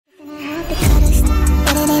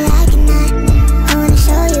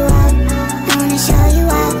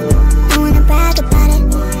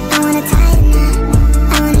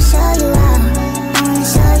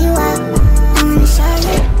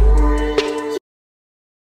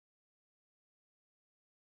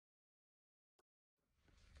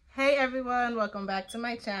everyone, welcome back to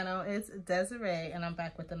my channel. It's Desiree and I'm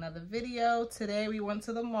back with another video. Today we went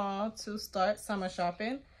to the mall to start summer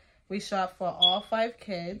shopping. We shopped for all 5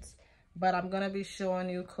 kids, but I'm gonna be showing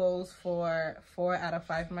you clothes for 4 out of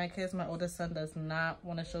 5 of my kids. My oldest son does not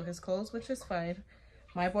want to show his clothes, which is fine.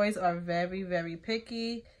 My boys are very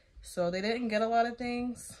picky, so they didn't get a lot of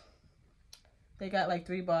things. They got like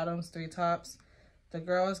 3 bottoms, 3 tops. The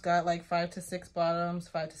girls got like 5 to 6 bottoms,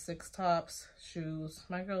 5 to 6 tops, shoes.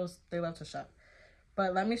 My girls, they love to shop.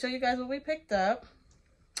 But let me show you guys what we picked up.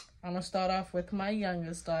 I'm gonna start off with my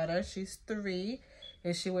youngest daughter. She's 3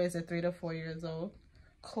 and she wears at 3 to 4 years old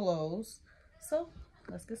clothes. So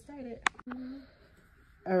let's get started.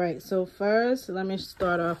 All right, so first let me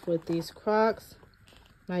start off with these Crocs.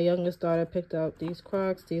 My youngest daughter picked out these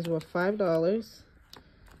Crocs. These were $5.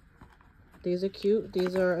 These are cute.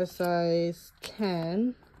 These are a size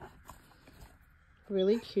 10.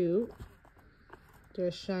 Really cute. They're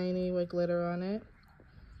shiny with glitter on it.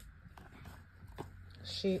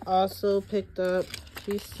 She also picked up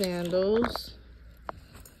these sandals.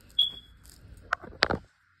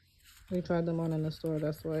 We tried them on in the store,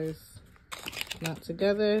 that's why it's not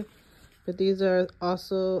together. But these are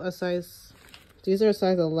also a size, these are a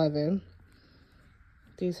size 11.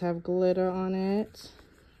 These have glitter on it.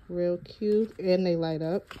 Real cute, and they light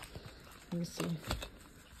up. Let me see.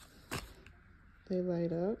 They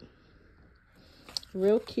light up.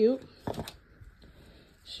 Real cute.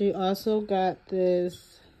 She also got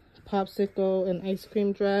this popsicle and ice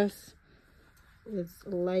cream dress. It's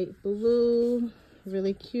light blue,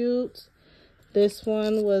 really cute. This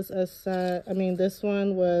one was a size, this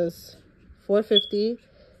one was $4.50,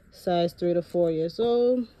 size 3 to 4 years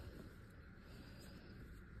old.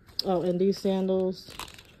 Oh, and these sandals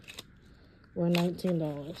were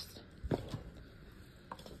 $19.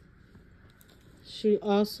 She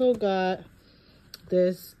also got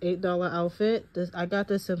this $8 outfit. I got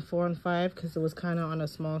this in 4 and 5 because it was kind of on a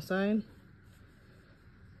small side.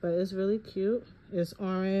 But it's really cute. It's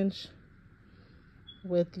orange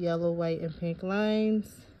with yellow, white, and pink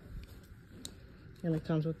lines. And it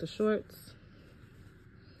comes with the shorts.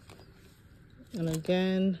 And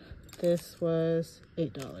again, this was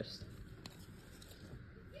 $8.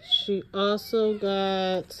 She also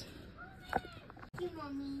got,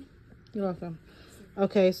 you're welcome.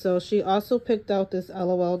 Okay, so she also picked out this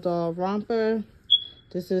LOL doll romper.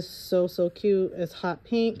 This is so cute. It's hot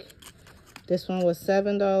pink. This one was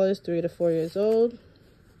 $7, 3 to 4 years old.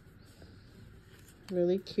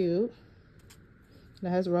 Really cute. It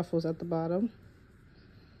has ruffles at the bottom.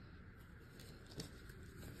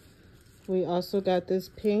 We also got this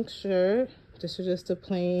pink shirt. This is just a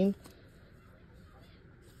plain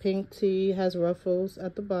pink tee, has ruffles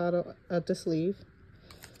at the bottom, at the sleeve.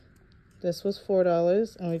 This was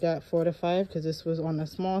 $4 and we got 4 to 5 because this was on the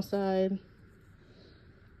small side.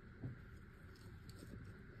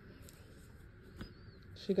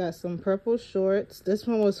 She got some purple shorts. This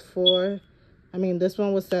one was this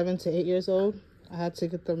one was 7 to 8 years old. I had to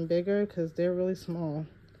get them bigger because they're really small.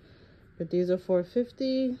 But these are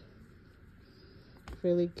 $4.50.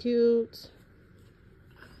 Really cute.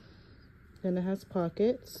 And it has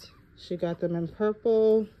pockets. She got them in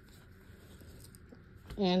purple.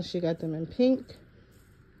 And she got them in pink.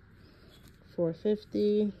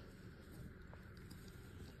 $4.50.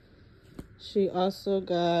 She also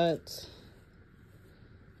got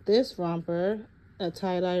this romper, a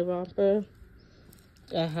tie-dye romper.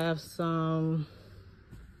 It has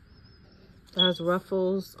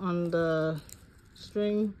ruffles on the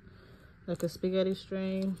string, like a spaghetti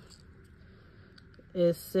string.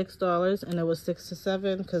 Is $6 and it was 6 to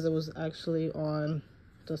 7 because it was actually on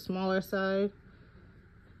the smaller side,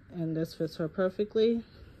 and this fits her perfectly.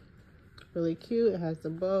 Really cute. It has the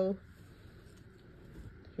bow.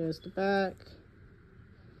 Here's the back.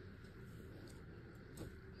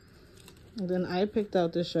 And then I picked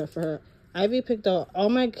out this shirt for her. Ivy picked out, all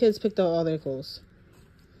my kids picked out all their clothes,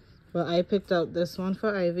 but I picked out this one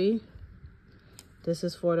for Ivy. This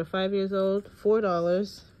is 4 to 5 years old,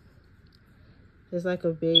 $4. It's like a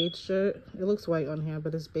beige shirt. It looks white on here,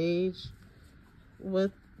 but it's beige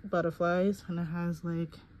with butterflies. And it has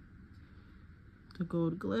like the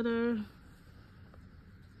gold glitter.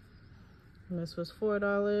 And this was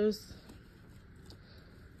 $4.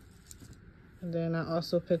 And then I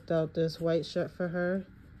also picked out this white shirt for her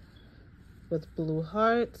with blue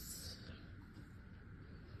hearts.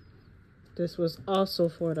 This was also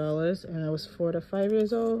 $4 and it was 4 to 5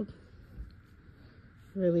 years old.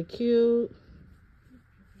 Really cute.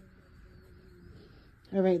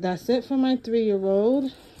 All right, that's it for my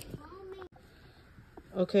 3-year-old.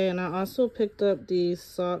 Okay, and I also picked up these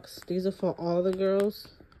socks. These are for all the girls.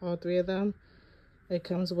 all 3 of them. It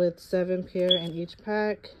comes with 7 pair in each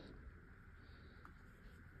pack.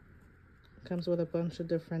 Comes with a bunch of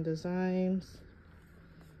different designs.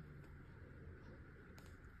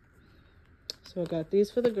 So I got these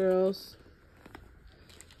for the girls.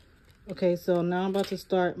 Okay, so now I'm about to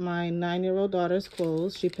start my 9-year-old daughter's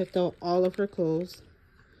clothes. She picked out all of her clothes.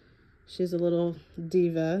 She's a little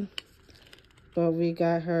diva. But we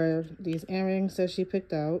got her these earrings that she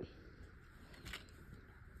picked out.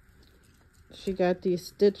 She got these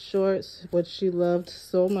stitch shorts, which she loved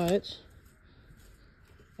so much.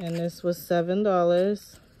 And this was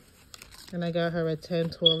 $7. And I got her a 10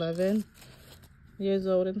 to 11 years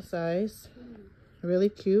old in size. Really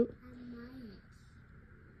cute.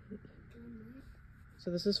 So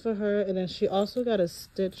this is for her. And then she also got a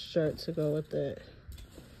stitch shirt to go with it.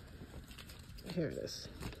 Here it is.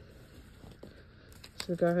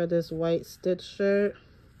 She got her this white stitch shirt.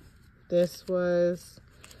 This was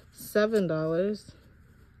 $7.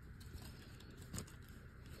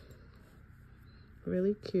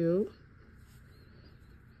 Really cute.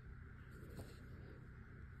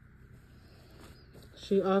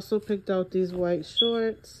 She also picked out these white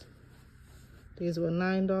shorts. These were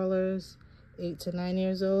 $9, 8 to 9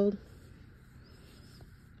 years old.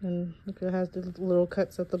 And look, it has the little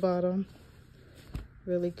cuts at the bottom.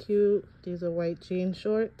 Really cute. These are white jean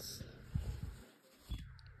shorts.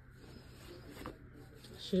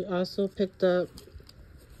 She also picked up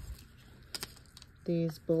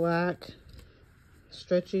these black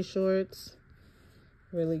stretchy shorts.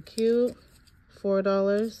 Really cute.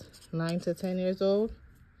 $4, 9 to 10 years old.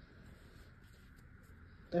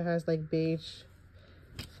 That has like beige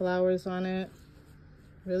flowers on it.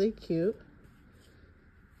 Really cute.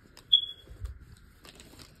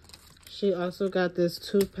 She also got this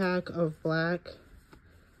 2-pack of black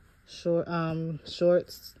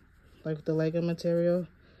shorts, like the Lego material.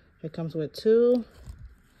 It comes with 2,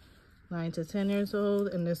 9 to 10 years old,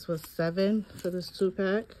 and this was $7 for this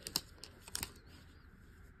 2-pack.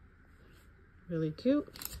 Really cute.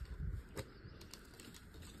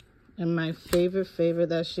 And my favorite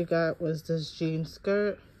that she got was this jean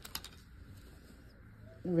skirt.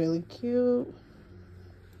 Really cute.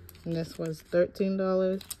 And this was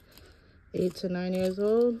 $13. 8 to 9 years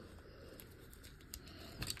old.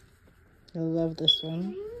 I love this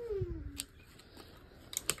one.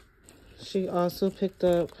 She also picked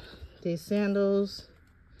up these sandals.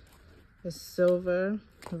 It's silver.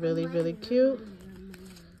 Really cute.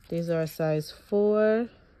 These are a size 4.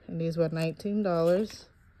 And these were $19.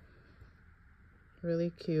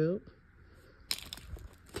 Really cute.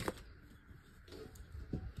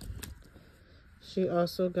 She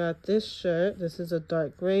also got this shirt. This is a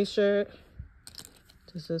dark gray shirt.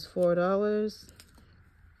 This is $4.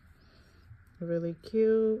 Really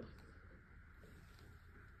cute.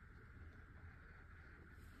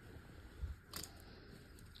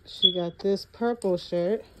 She got this purple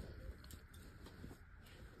shirt.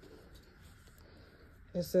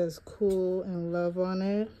 It says cool and love on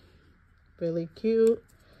it. Really cute.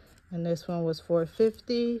 And this one was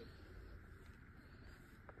 $4.50.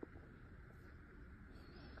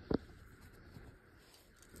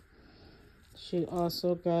 She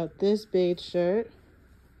also got this beige shirt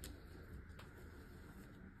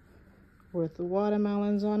with the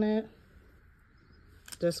watermelons on it.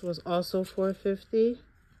 This was also $4.50.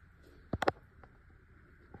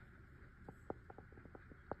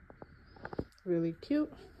 Really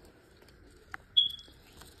cute.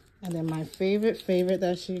 And then my favorite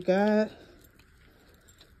that she got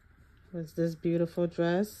was this beautiful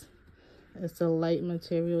dress. It's a light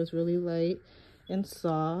material. It's really light and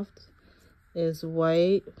soft. It's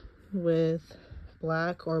white with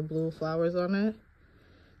black or blue flowers on it.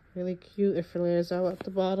 Really cute. It flares out at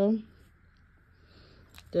the bottom.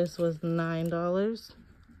 This was $9.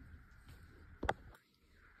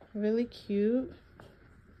 Really cute.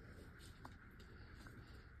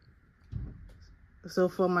 So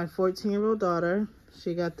for my 14-year-old daughter,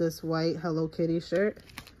 she got this white Hello Kitty shirt.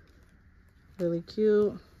 Really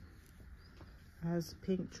cute. It has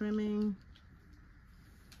pink trimming.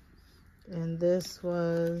 And this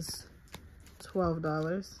was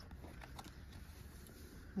 $12.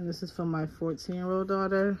 And this is for my 14-year-old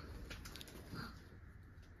daughter.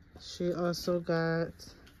 She also got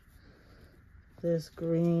this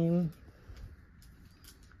green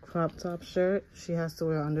crop top shirt. She has to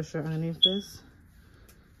wear an undershirt underneath this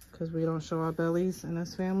because we don't show our bellies in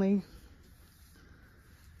this family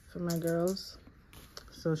for my girls.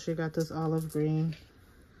 So she got this olive green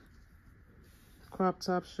crop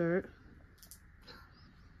top shirt.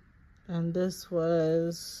 And this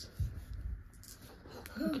was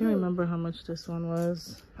I can't remember how much this one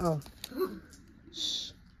was. Oh,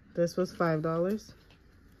 shh. This was $5.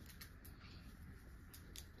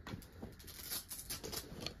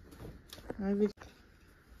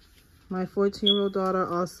 My 14-year-old daughter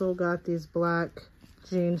also got these black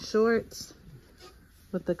jean shorts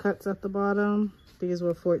with the cuts at the bottom. These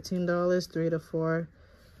were $14,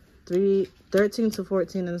 13 to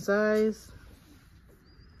 14 in size.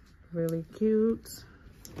 Really cute.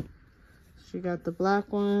 She got the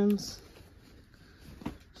black ones.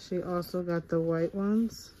 She also got the white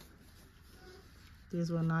ones.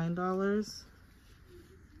 These were $9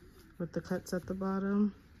 with the cuts at the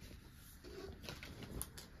bottom.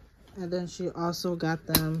 And then she also got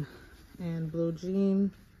them in blue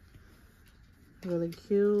jean. Really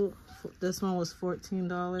cute. This one was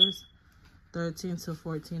 $14, 13 to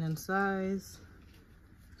 14 in size.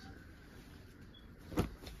 So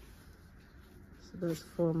that's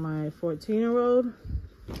for my 14-year-old.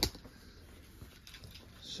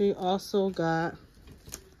 She also got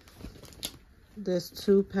this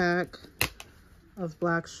 2-pack of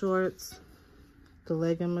black shorts, the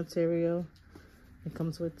legging material. It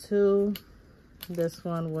comes with 2. This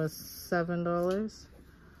one was $7.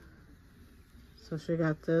 So she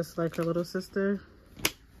got this like her little sister.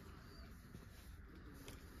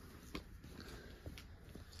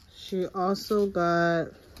 She also got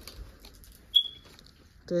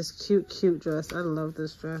this cute dress. I love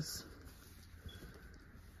this dress.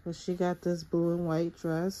 So she got this blue and white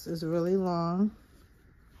dress. It's really long.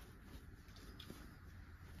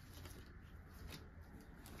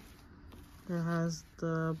 It has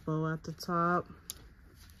the bow at the top.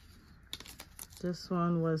 This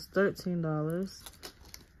one was $13.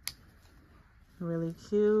 Really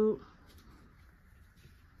cute.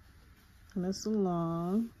 And it's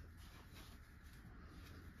long.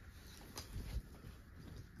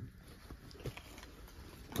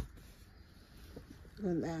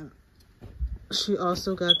 And then she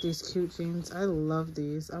also got these cute jeans. I love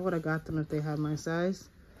these. I would have got them if they had my size.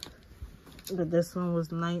 But this one was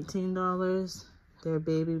 $19. They're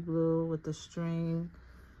baby blue with the string,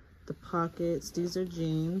 the pockets. These are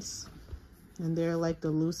jeans. And they're like the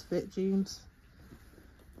loose fit jeans.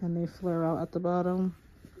 And they flare out at the bottom.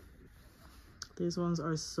 These ones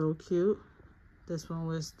are so cute. This one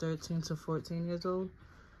was 13 to 14 years old.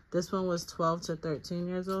 This one was 12 to 13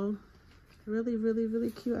 years old. Really, really,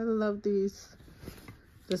 really cute. I love these.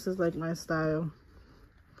 This is like my style.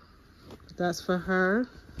 That's for her.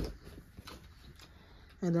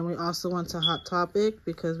 And then we also went to Hot Topic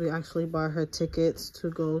because we actually bought her tickets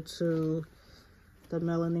to go to the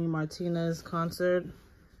Melanie Martinez concert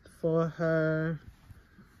for her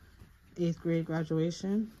 8th grade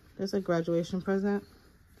graduation. It's a graduation present.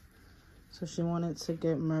 So she wanted to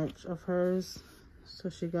get merch of hers. So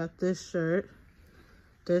she got this shirt.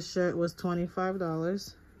 This shirt was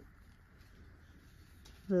 $25.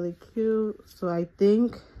 Really cute. So I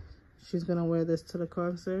think she's gonna wear this to the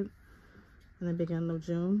concert in the beginning of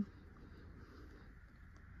June.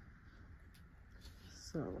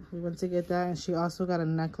 So we went to get that, and she also got a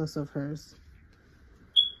necklace of hers.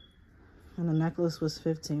 And the necklace was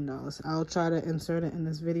 $15. I'll try to insert it in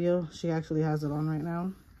this video. She actually has it on right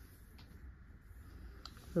now.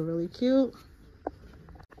 They're really cute.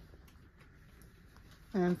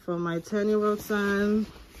 And for my 10-year-old son,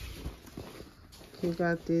 he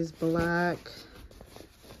got these black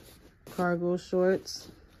cargo shorts.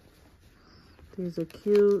 These are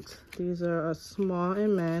cute. These are a small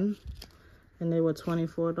in men, and they were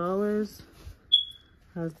 $24.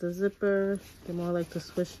 Has the zipper. They're more like the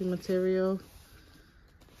swishy material.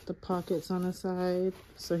 The pockets on the side.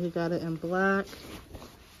 So he got it in black.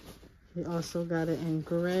 He also got it in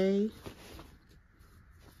gray.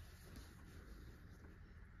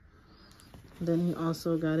 Then he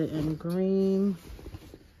also got it in green.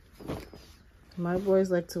 My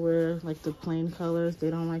boys like to wear like the plain colors.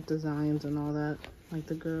 They don't like designs and all that, like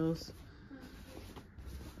the girls.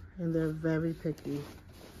 And they're very picky.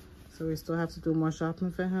 So we still have to do more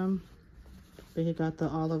shopping for him. But he got the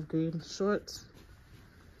olive green shorts.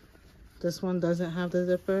 This one doesn't have the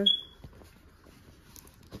zipper.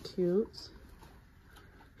 Cute.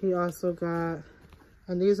 He also got,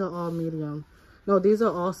 and these are all medium. No, these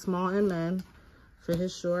are all small in men for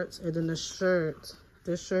his shorts. And then the shirt,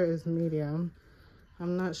 this shirt is medium.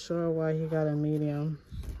 I'm not sure why he got a medium.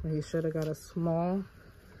 He should have got a small.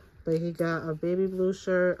 But he got a baby blue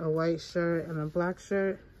shirt, a white shirt, and a black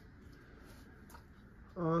shirt.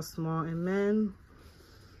 All small in men.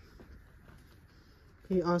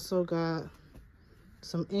 He also got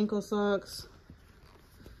some ankle socks.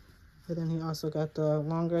 And then he also got the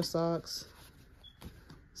longer socks.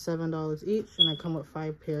 $7 each, and I come with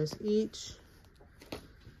 5 pairs each.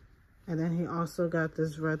 And then he also got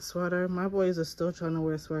this red sweater. My boys are still trying to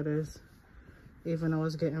wear sweaters, even though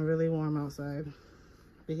it's getting really warm outside.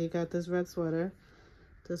 But he got this red sweater.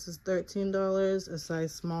 This is $13, a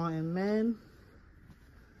size small in men.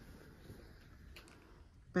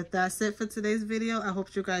 But that's it for today's video. I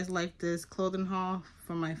hope you guys liked this clothing haul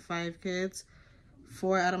for my 5 kids.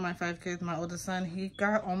 4 out of my 5 kids, my oldest son, he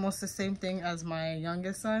got almost the same thing as my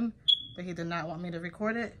youngest son, but he did not want me to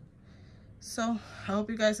record it. So I hope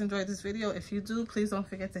you guys enjoyed this video. If you do, please don't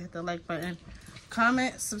forget to hit the like button,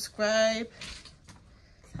 comment, subscribe.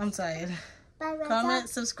 I'm tired. Comment,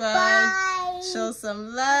 subscribe, show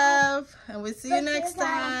some love, and we'll see you next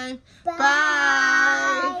time.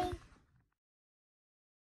 Bye.